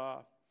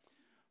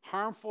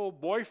harmful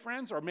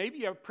boyfriends, or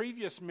maybe a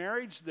previous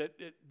marriage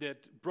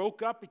that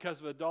broke up because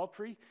of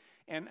adultery,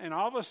 and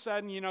all of a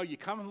sudden, you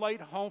come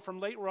home from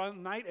late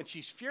one night, and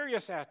she's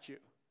furious at you.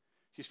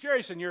 She's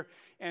furious, and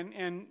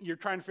you're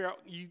trying to figure out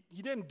you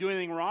didn't do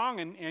anything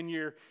wrong,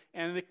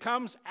 and it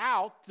comes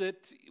out that,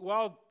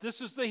 well,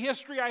 this is the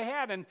history I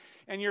had, and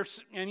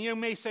you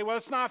may say, well,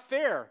 it's not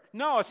fair.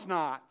 No, it's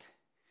not,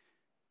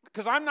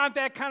 because I'm not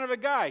that kind of a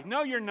guy.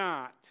 No, you're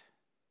not.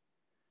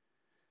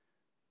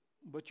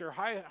 But your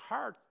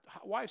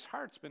wife's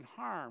heart's been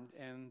harmed,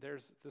 and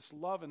there's this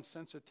love and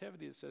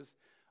sensitivity that says,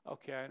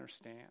 okay, I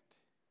understand.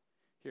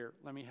 Here,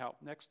 let me help.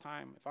 Next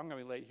time, if I'm going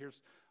to be late,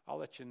 I'll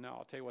let you know.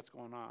 I'll tell you what's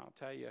going on. I'll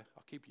tell you.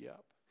 I'll keep you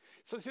up.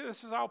 So see,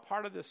 this is all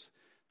part of this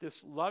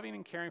loving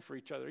and caring for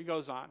each other. He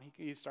goes on.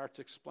 He starts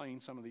explaining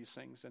some of these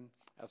things, and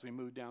as we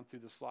move down through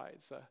the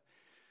slides.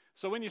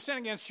 So when you sin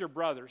against your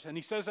brothers, and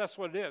he says that's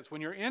what it is.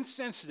 When you're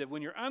insensitive,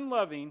 when you're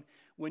unloving,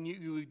 when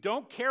you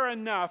don't care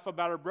enough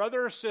about a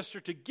brother or sister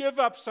to give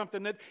up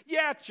something that,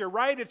 yeah, it's your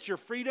right, it's your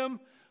freedom,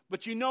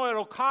 but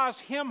it'll cause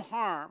him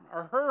harm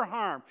or her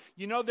harm.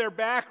 You know their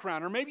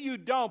background, or maybe you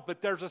don't,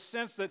 but there's a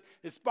sense that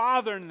it's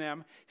bothering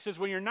them. He says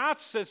when you're not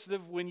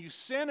sensitive, when you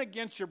sin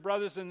against your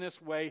brothers in this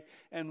way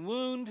and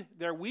wound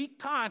their weak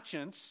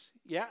conscience,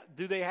 yeah,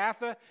 do they have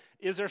to?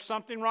 Is there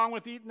something wrong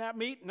with eating that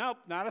meat? Nope,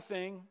 not a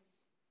thing.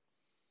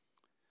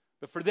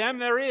 But for them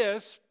there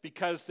is,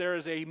 because there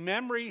is a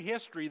memory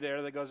history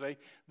there that goes away,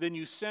 then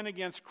you sin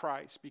against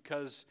Christ.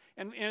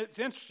 And it's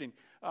interesting.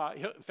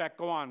 In fact,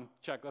 go on,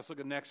 Chuck. Let's look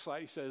at the next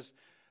slide. He says,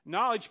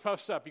 knowledge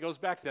puffs up. He goes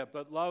back to that,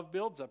 but love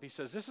builds up. He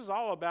says, this is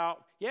all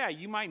about, yeah,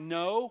 you might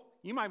know,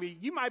 you might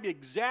be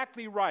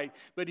exactly right,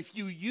 but if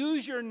you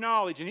use your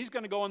knowledge, and he's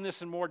going to go in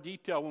this in more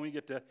detail when we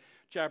get to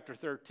chapter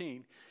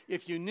 13.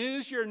 If you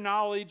use your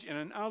knowledge in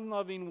an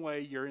unloving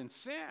way, you're in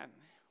sin.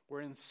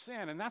 We're in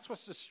sin, and that's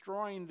what's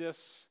destroying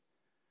this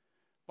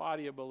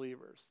body of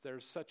believers.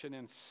 There's such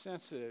an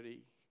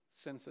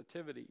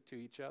sensitivity to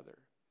each other.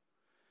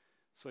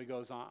 So he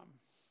goes on.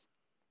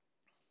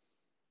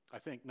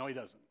 No, he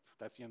doesn't.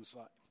 That's the end of the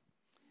slide.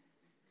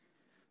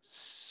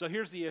 So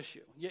here's the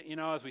issue.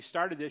 As we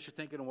started this, you're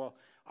thinking, well,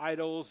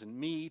 idols and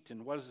meat,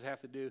 and what does it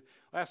have to do?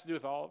 Well, it has to do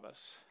with all of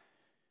us.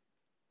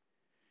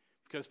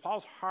 Because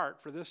Paul's heart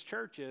for this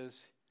church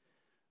is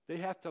they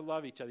have to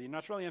love each other.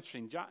 It's really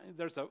interesting.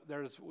 There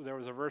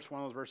was a verse,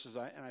 one of those verses,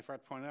 and I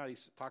forgot to point out, he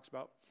talks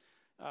about,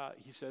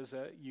 he says,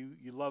 you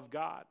love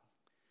God.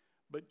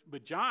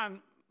 But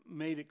John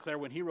made it clear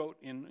when he wrote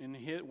in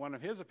one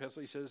of his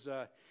epistles, he says,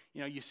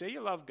 you say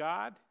you love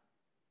God,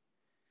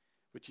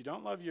 but you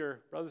don't love your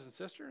brothers and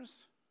sisters?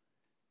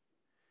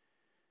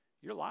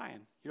 You're lying.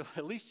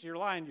 At least you're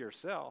lying to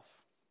yourself.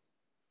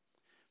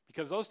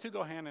 Because those two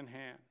go hand in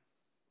hand.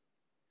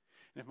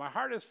 And if my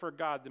heart is for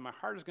God, then my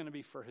heart is going to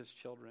be for his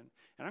children.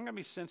 And I'm going to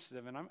be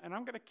sensitive, and I'm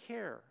going to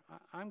care.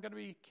 I'm going to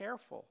be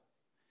careful.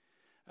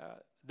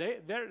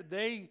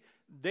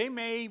 They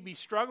may be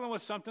struggling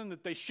with something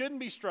that they shouldn't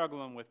be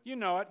struggling with. You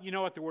know it. You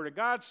know what the Word of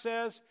God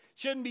says.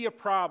 Shouldn't be a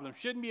problem.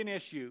 Shouldn't be an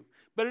issue.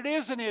 But it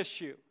is an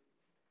issue.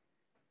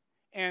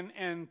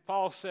 And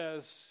Paul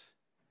says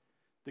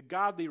the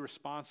godly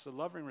response, the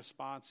loving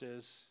response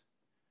is,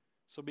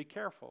 so be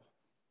careful.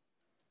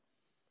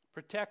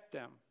 Protect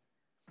them.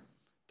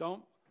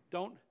 Don't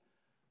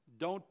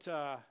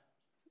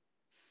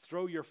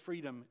throw your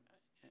freedom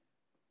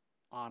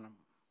on them.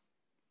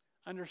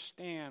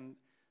 Understand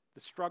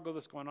the struggle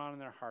that's going on in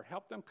their heart.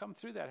 Help them come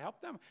through that.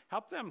 Help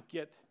them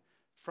get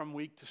from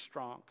weak to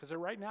strong. Because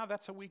right now,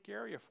 that's a weak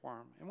area for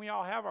them. And we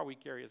all have our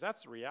weak areas.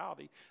 That's the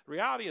reality. The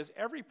reality is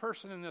every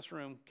person in this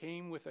room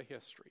came with a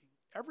history.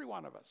 Every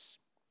one of us.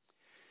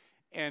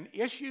 And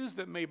issues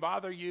that may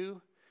bother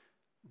you,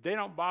 they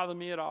don't bother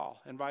me at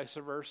all, and vice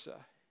versa.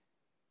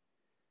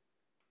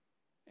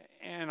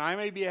 And I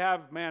may be I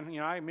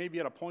may be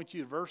able to point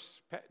you to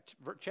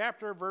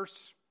chapter,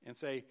 verse, and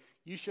say,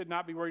 you should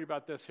not be worried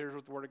about this. Here's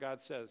what the Word of God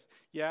says.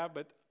 Yeah,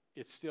 but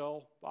it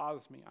still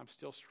bothers me. I'm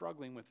still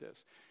struggling with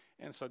this.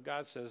 And so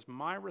God says,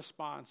 my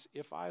response,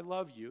 if I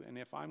love you and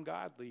if I'm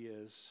godly,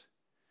 is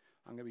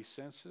I'm going to be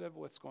sensitive to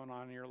what's going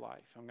on in your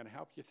life. I'm going to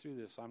help you through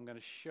this. I'm going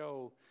to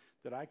show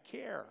that I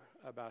care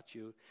about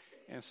you.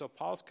 And so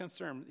Paul's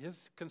concern,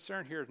 his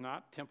concern here is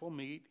not temple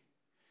meat.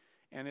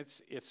 And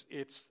it's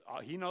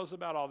he knows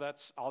about all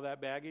that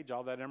baggage,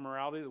 all that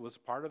immorality that was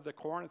part of the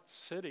Corinth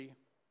city.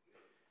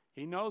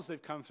 He knows they've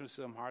come through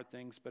some hard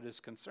things, but his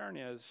concern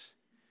is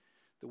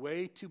the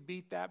way to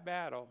beat that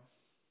battle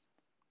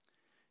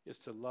is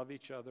to love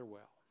each other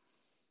well.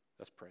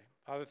 Let's pray.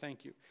 Father,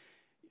 thank you.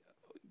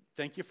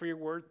 Thank you for your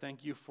word.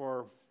 Thank you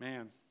for,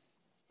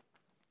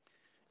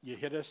 you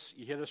hit us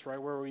right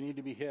where we need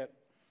to be hit.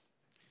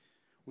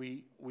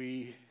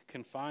 We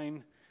can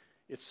find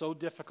it's so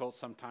difficult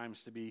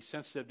sometimes to be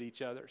sensitive to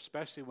each other,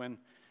 especially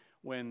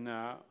when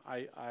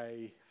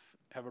I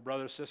have a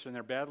brother or sister and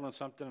they're battling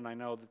something, and I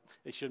know that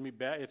they shouldn't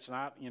be it's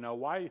not,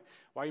 why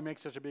you make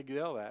such a big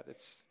deal of that?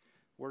 It's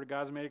Word of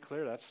God's made it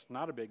clear that's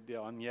not a big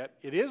deal, and yet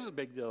it is a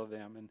big deal to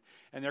them,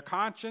 and their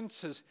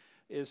conscience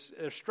is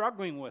they're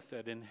struggling with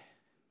it, and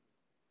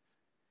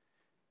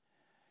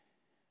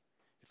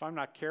if I'm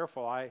not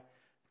careful, I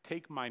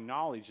take my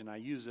knowledge and I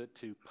use it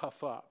to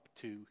puff up,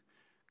 to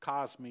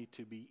cause me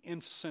to be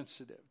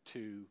insensitive,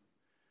 to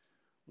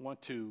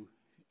want to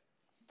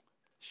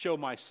show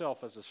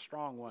myself as a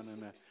strong one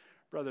and a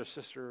brother or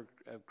sister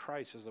of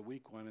Christ as a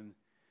weak one,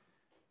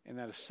 and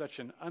that is such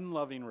an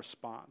unloving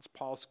response.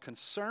 Paul's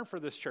concern for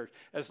this church,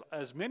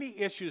 as many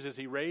issues as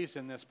he raised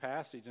in this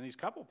passage, in these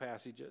couple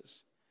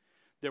passages,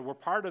 that were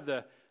part of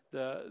the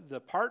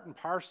part and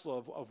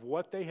parcel of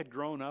what they had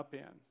grown up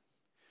in,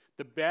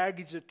 the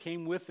baggage that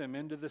came with them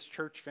into this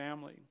church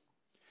family.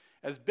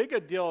 As big a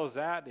deal as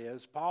that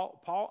is,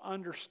 Paul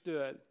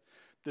understood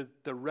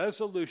that the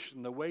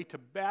resolution, the way to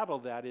battle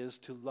that is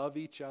to love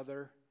each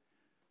other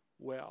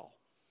well,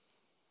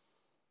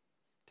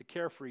 to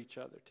care for each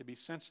other, to be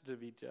sensitive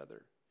to each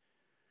other,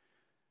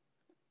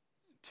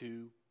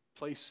 to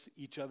place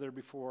each other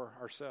before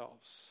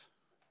ourselves.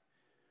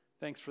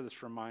 Thanks for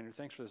this reminder.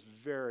 Thanks for this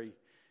very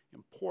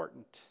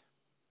important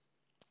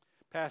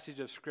passage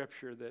of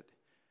Scripture that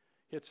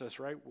hits us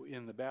right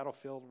in the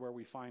battlefield where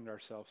we find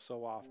ourselves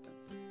so often.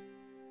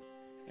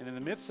 And in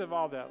the midst of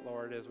all that,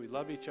 Lord, as we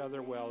love each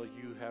other well,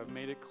 you have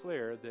made it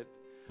clear that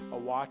a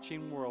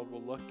watching world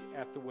will look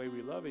at the way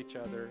we love each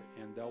other,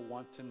 and they'll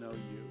want to know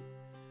you.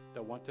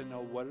 They'll want to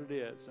know what it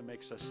is that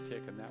makes us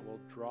tick, and that will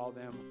draw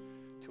them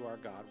to our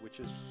God, which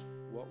is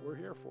what we're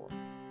here for.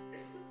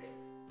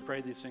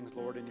 Pray these things,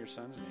 Lord, in your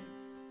Son's name.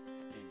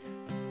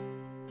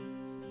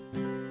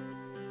 Amen.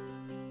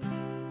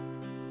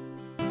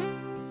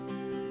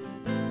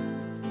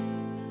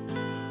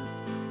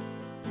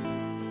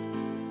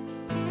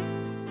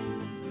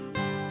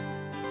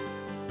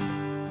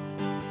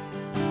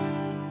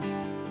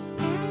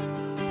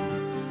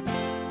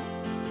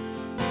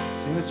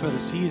 This with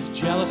us. He is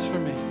jealous for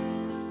me.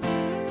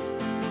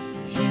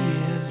 He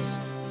is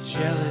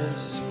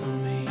jealous for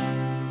me.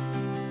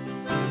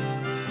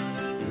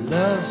 He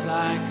loves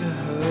like a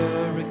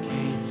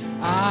hurricane.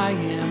 I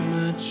am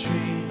a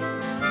tree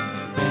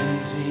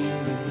bending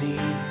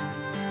beneath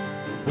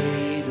the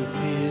weight of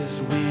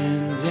his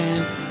wind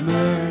and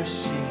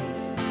mercy.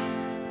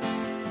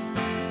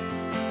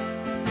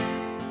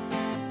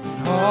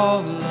 And all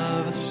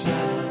of a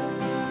sudden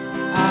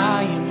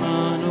I am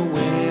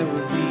unaware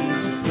of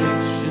these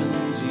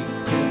afflictions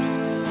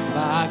eclipsed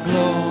by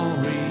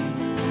glory,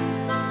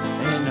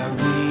 and I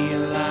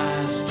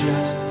realize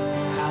just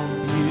how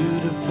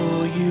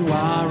beautiful you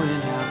are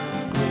and how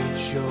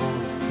great your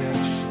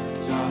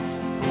affections are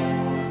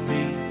for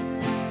me.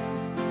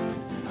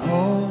 And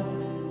oh,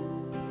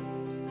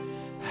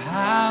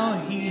 how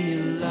he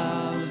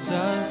loves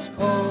us,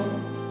 oh,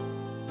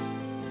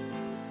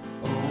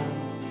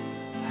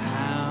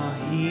 how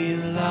he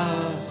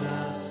loves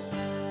us.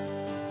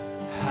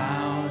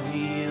 How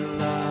he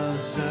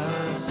loves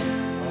us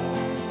all.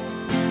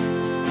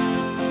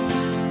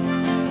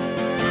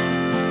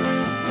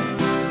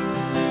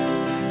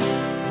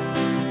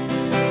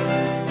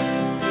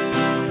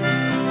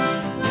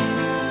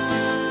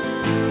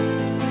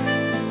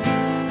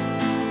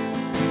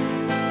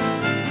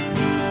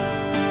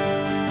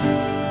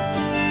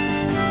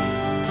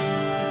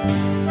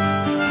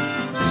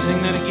 Sing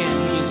that again.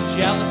 He is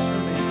jealous for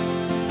me.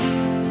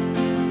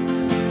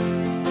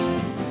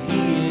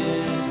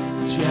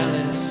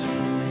 Jealous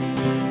for me.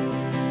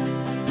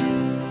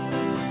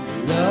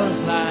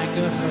 Love's like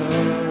a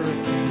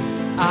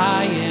hurricane.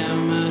 I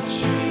am a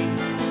tree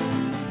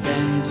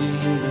bending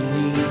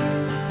beneath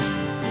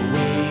the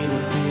weight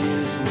of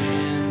his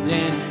wind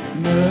and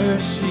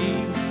mercy.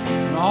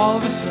 And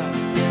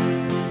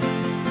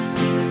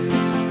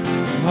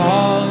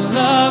all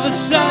of a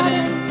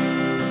sudden,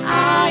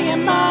 I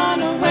am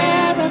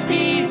unaware of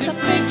these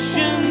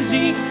afflictions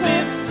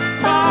eclipsed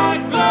by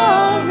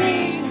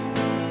glory.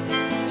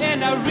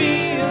 And I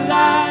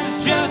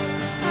realize just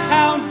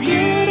how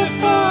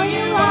beautiful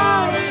you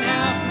are and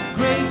how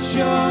great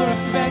your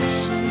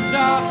affections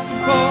are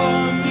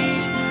for me.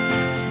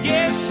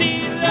 Yes,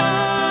 he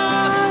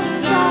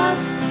loves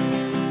us.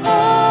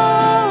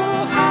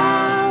 Oh,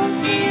 how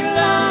he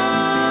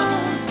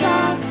loves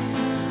us.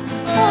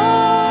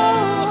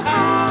 Oh,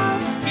 how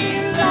he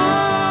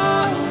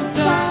loves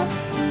us.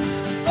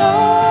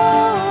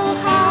 Oh,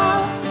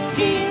 how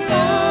he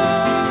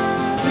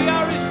loves. We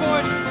are his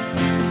portion.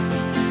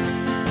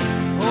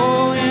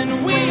 Oh, and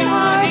we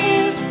are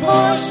his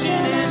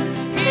portion, and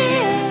he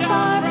is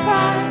our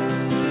prize,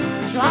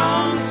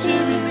 drawn to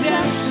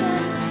redemption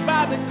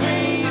by the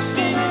grace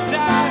in his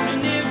eyes.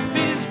 And if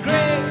his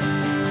grace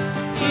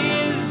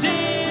is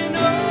an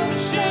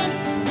ocean,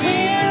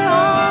 we're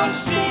all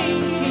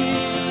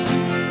sinking.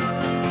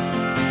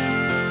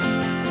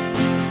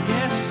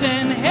 Yes,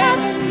 and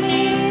heaven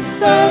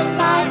meets earth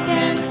like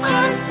an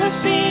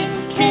unforeseen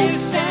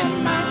kiss,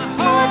 and my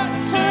heart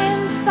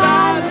turns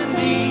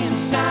violently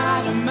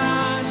inside of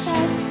my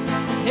chest,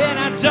 and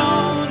I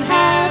don't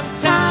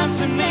have time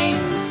to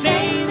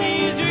maintain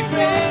these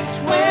regrets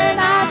when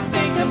I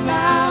think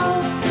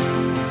about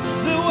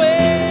the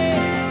way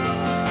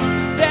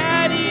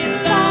that He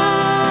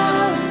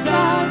loves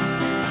us.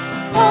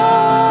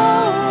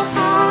 Oh,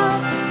 how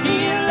He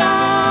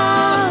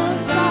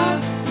loves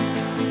us.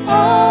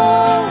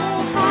 Oh,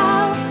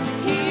 how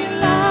He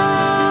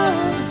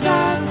loves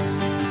us.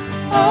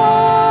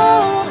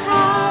 Oh,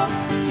 how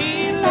He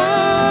loves.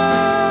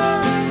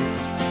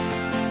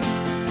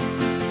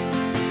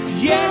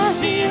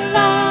 Yes, He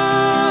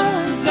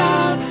loves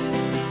us.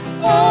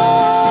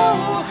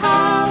 Oh,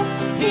 how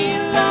He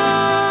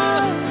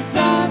loves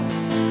us.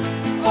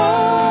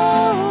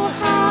 Oh,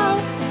 how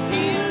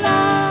He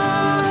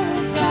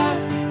loves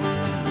us.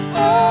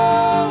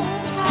 Oh,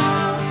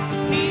 how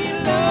He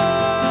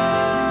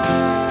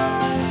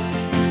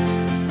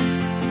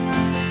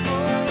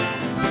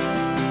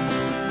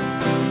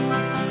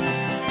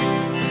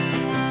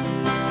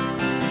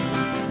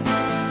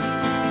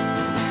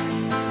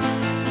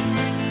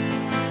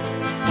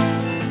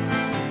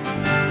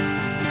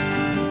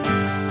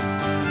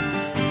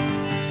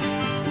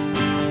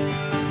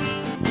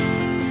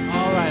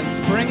All right,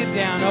 let's bring it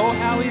down. Oh,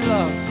 how He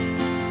loves.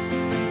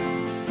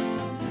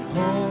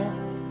 Oh,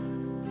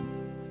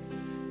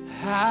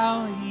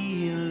 how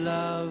He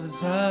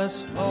loves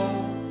us.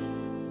 Oh,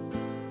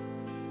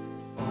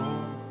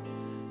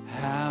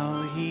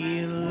 how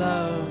He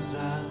loves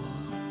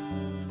us.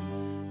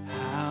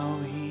 How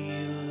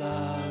He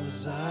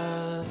loves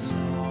us.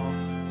 Oh.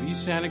 Well, you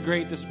sounded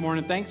great this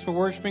morning. Thanks for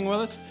worshiping with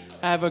us.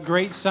 Have a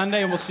great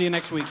Sunday, and we'll see you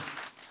next week.